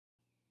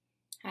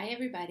Hi,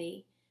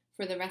 everybody.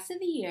 For the rest of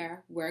the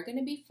year, we're going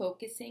to be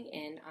focusing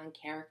in on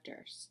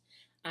characters.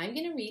 I'm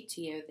going to read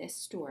to you this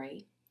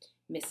story,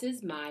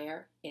 Mrs.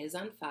 Meyer is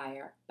on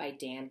Fire by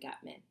Dan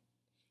Gutman.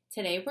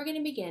 Today, we're going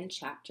to begin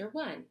chapter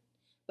 1.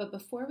 But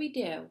before we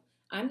do,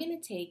 I'm going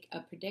to take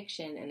a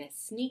prediction and a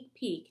sneak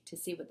peek to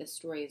see what the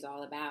story is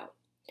all about.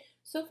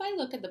 So if I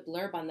look at the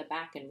blurb on the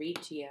back and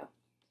read to you,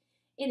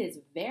 it is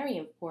very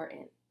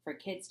important for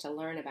kids to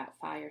learn about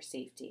fire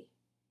safety.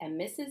 And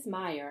Mrs.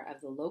 Meyer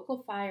of the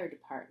local fire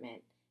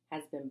department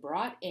has been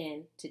brought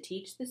in to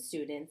teach the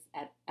students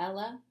at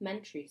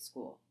elementary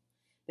school.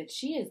 But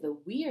she is the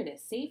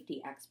weirdest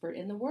safety expert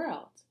in the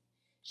world.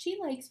 She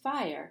likes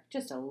fire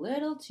just a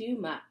little too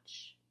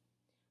much.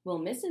 Will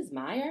Mrs.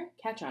 Meyer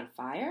catch on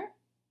fire?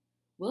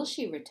 Will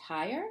she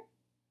retire?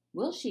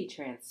 Will she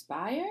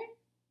transpire?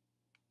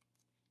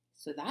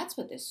 So that's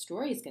what this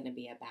story is going to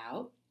be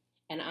about.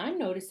 And I'm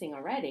noticing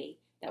already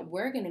that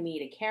we're going to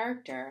meet a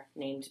character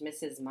named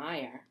Mrs.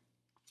 Meyer.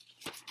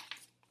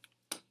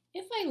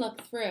 If I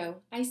look through,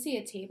 I see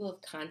a table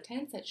of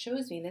contents that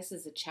shows me this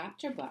is a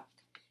chapter book,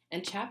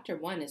 and chapter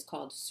 1 is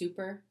called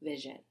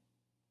Supervision.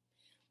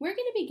 We're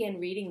going to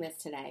begin reading this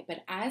today,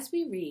 but as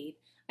we read,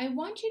 I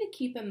want you to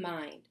keep in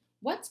mind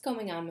what's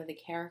going on with the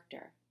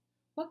character.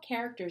 What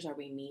characters are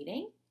we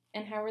meeting,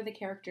 and how are the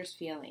characters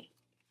feeling?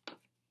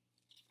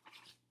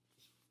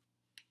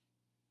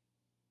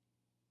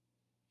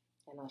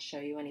 And I'll show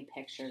you any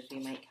pictures we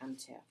might come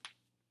to.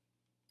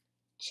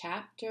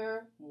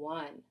 Chapter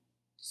 1,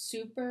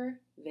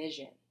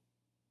 Supervision.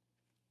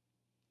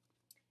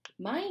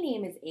 My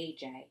name is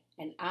AJ,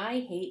 and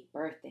I hate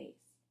birthdays.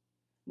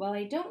 Well,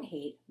 I don't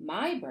hate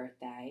my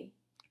birthday.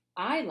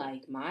 I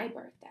like my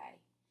birthday.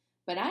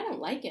 But I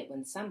don't like it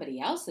when somebody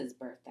else's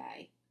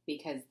birthday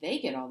because they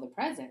get all the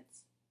presents.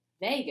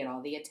 They get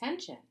all the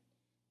attention.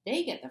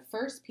 They get the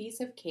first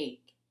piece of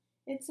cake.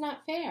 It's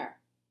not fair.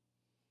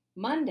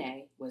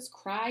 Monday was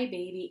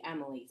crybaby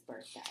Emily's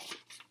birthday.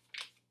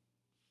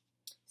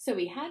 So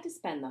we had to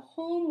spend the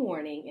whole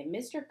morning in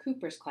Mr.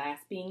 Cooper's class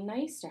being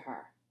nice to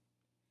her.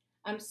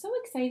 I'm so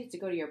excited to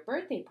go to your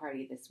birthday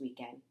party this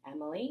weekend,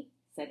 Emily,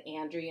 said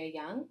Andrea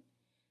Young,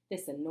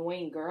 this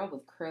annoying girl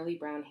with curly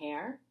brown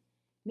hair.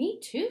 Me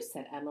too,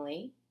 said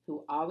Emily,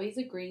 who always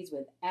agrees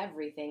with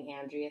everything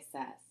Andrea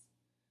says.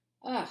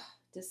 Ugh,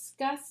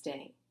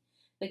 disgusting.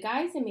 The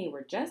guys and me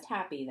were just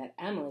happy that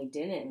Emily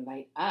didn't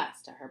invite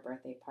us to her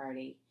birthday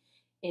party.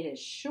 It is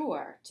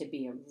sure to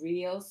be a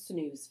real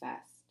snooze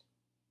fest.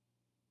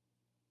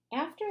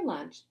 After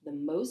lunch, the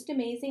most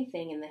amazing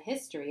thing in the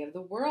history of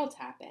the world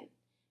happened.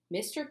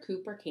 Mr.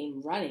 Cooper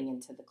came running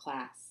into the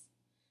class.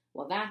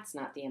 Well, that's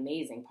not the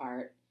amazing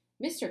part.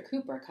 Mr.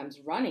 Cooper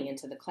comes running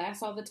into the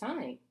class all the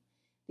time.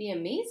 The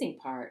amazing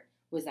part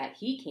was that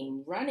he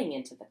came running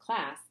into the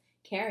class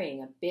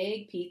carrying a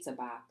big pizza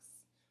box.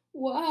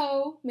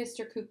 Whoa,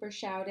 Mr. Cooper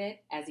shouted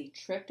as he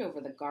tripped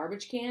over the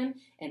garbage can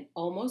and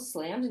almost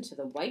slammed into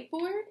the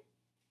whiteboard.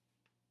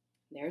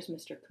 There's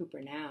Mr.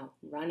 Cooper now,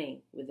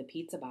 running with the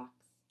pizza box.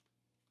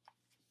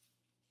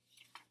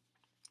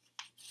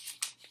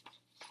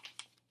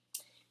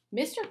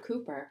 Mr.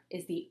 Cooper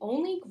is the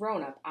only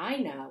grown-up I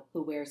know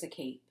who wears a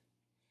cape.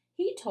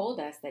 He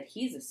told us that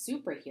he's a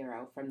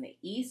superhero from the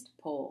East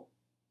Pole.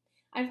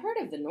 I've heard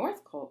of the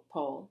North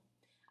Pole.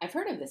 I've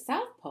heard of the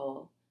South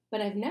Pole, but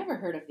I've never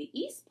heard of the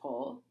East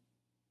Pole.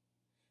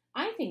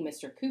 I think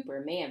Mr.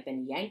 Cooper may have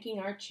been yanking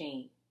our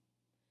chain.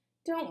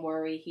 Don't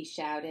worry, he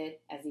shouted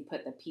as he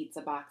put the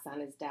pizza box on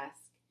his desk.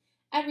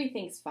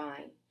 Everything's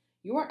fine.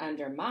 You're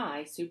under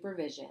my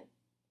supervision.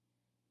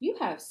 You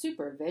have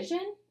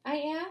supervision?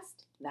 I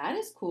asked. That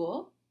is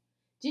cool.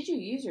 Did you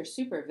use your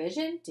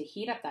supervision to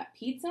heat up that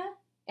pizza?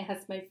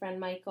 Asked my friend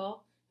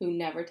Michael, who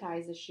never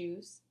ties his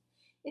shoes.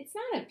 It's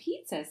not a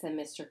pizza, said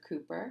Mr.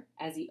 Cooper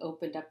as he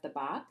opened up the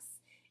box.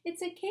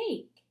 It's a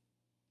cake.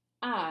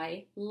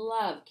 I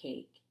love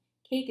cake.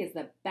 Cake is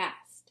the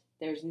best.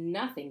 There's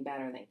nothing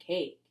better than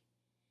cake.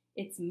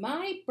 It's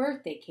my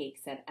birthday cake,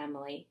 said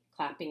Emily,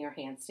 clapping her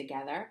hands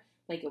together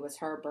like it was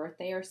her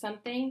birthday or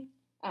something.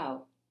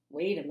 Oh,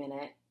 wait a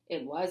minute.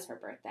 It was her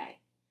birthday.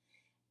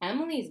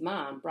 Emily's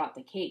mom brought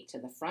the cake to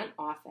the front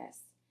office.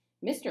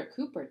 Mr.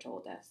 Cooper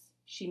told us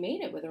she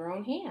made it with her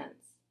own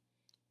hands.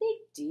 Big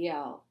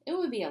deal. It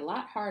would be a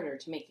lot harder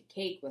to make a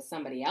cake with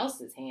somebody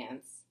else's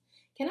hands.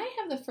 Can I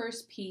have the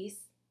first piece?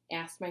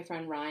 Asked my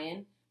friend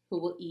Ryan, who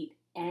will eat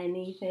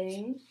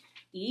anything,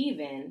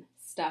 even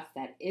stuff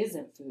that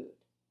isn't food.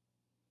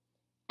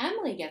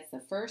 Emily gets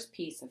the first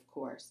piece, of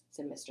course,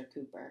 said Mr.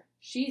 Cooper.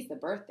 She's the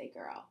birthday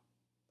girl.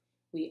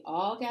 We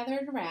all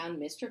gathered around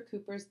Mr.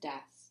 Cooper's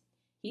desk.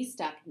 He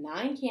stuck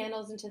 9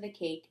 candles into the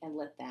cake and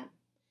lit them.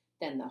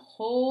 Then the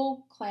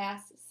whole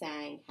class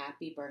sang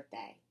happy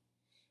birthday.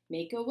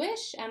 Make a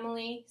wish,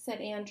 Emily,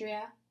 said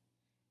Andrea.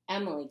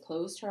 Emily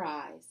closed her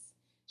eyes.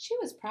 She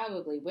was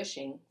probably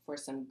wishing for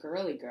some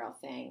girly girl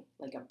thing,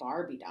 like a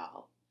Barbie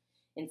doll,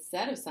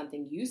 instead of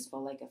something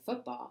useful like a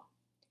football.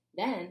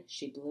 Then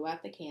she blew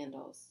out the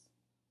candles.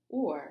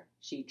 Or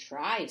she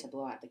tried to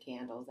blow out the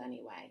candles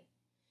anyway.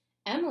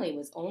 Emily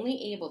was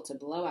only able to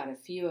blow out a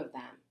few of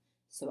them,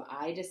 so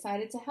I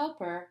decided to help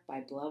her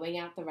by blowing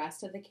out the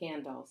rest of the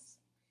candles.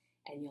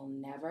 And you'll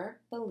never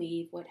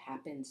believe what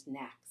happened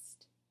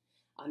next.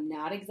 I'm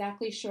not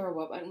exactly sure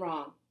what went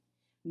wrong.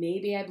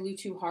 Maybe I blew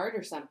too hard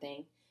or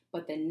something,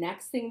 but the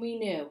next thing we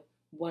knew,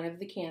 one of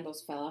the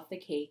candles fell off the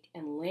cake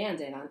and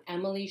landed on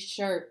Emily's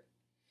shirt.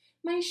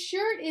 "My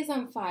shirt is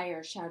on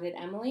fire," shouted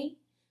Emily.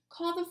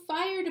 "Call the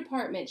fire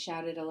department,"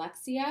 shouted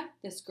Alexia,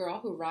 this girl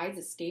who rides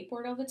a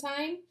skateboard all the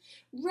time.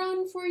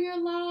 "Run for your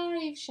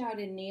lives,"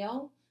 shouted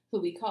Neil, who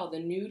we call the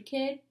nude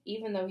kid,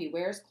 even though he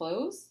wears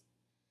clothes.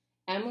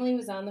 Emily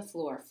was on the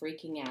floor,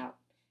 freaking out.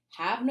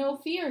 "Have no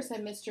fear,"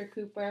 said Mr.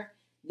 Cooper.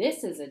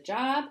 "This is a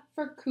job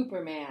for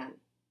Cooperman."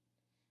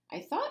 I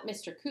thought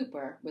Mr.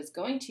 Cooper was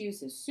going to use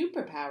his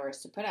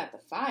superpowers to put out the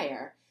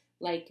fire,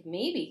 like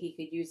maybe he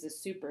could use his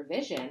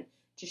supervision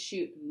to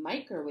shoot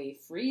microwave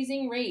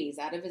freezing rays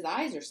out of his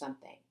eyes or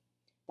something.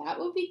 That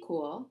would be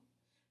cool.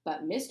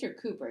 But Mr.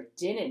 Cooper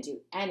didn't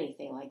do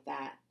anything like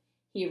that.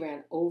 He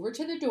ran over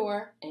to the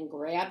door and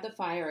grabbed the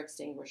fire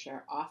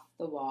extinguisher off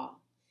the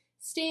wall.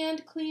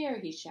 "Stand clear,"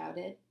 he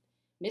shouted.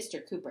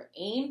 Mr. Cooper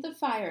aimed the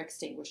fire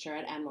extinguisher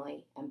at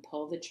Emily and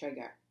pulled the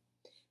trigger.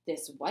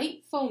 This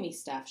white foamy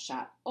stuff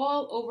shot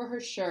all over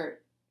her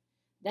shirt.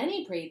 Then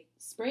he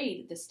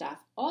sprayed the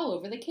stuff all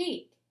over the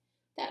cake.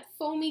 That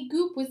foamy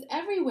goop was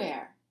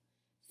everywhere.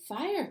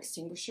 Fire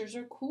extinguishers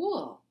are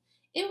cool.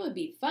 It would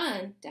be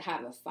fun to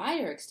have a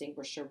fire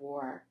extinguisher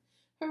war.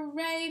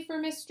 "Hooray for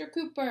Mr.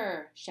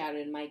 Cooper,"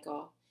 shouted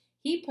Michael.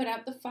 "He put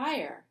out the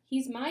fire.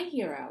 He's my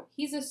hero.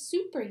 He's a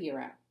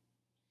superhero."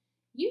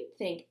 You'd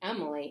think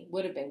Emily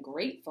would have been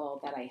grateful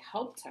that I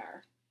helped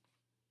her.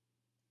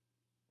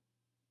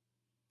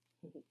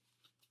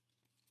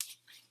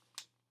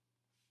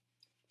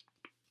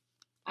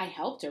 I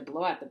helped her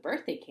blow out the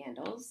birthday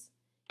candles.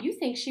 You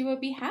think she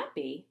would be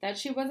happy that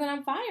she wasn't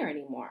on fire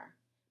anymore.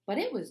 But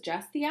it was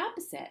just the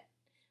opposite.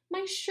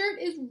 "My shirt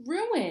is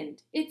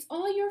ruined. It's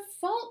all your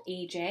fault,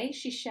 AJ,"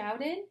 she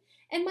shouted.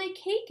 "And my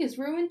cake is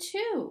ruined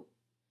too."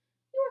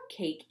 "Your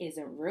cake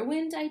isn't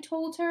ruined," I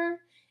told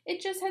her. "It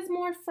just has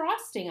more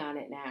frosting on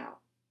it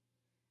now."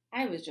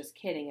 I was just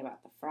kidding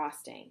about the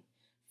frosting.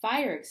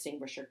 Fire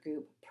extinguisher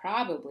goop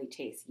probably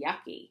tastes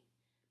yucky.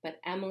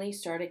 But Emily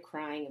started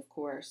crying, of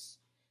course.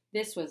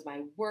 "This was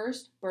my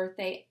worst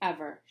birthday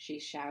ever," she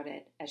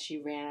shouted as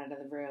she ran out of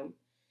the room.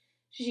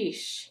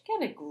 "Sheesh,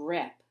 get a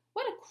grip.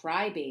 What a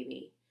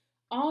crybaby.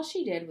 All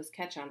she did was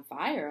catch on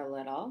fire a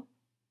little."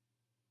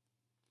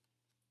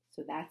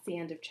 So that's the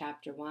end of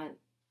chapter 1.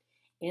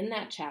 In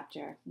that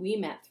chapter, we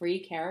met 3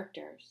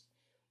 characters.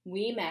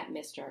 We met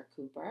Mr.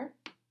 Cooper,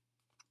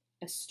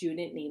 a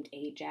student named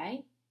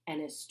AJ,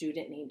 and a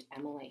student named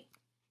Emily.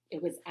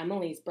 It was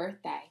Emily's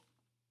birthday.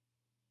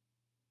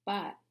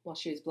 But while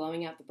she was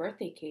blowing out the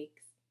birthday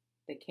cakes,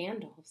 the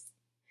candles,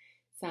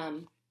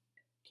 some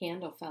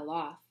candle fell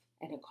off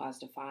and it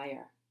caused a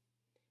fire.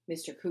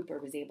 Mr. Cooper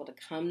was able to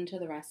come to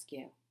the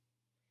rescue.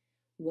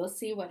 We'll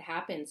see what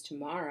happens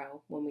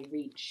tomorrow when we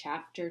read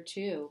chapter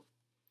 2.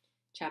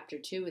 Chapter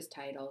 2 is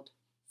titled,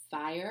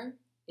 "Fire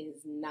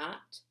is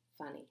Not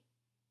Funny."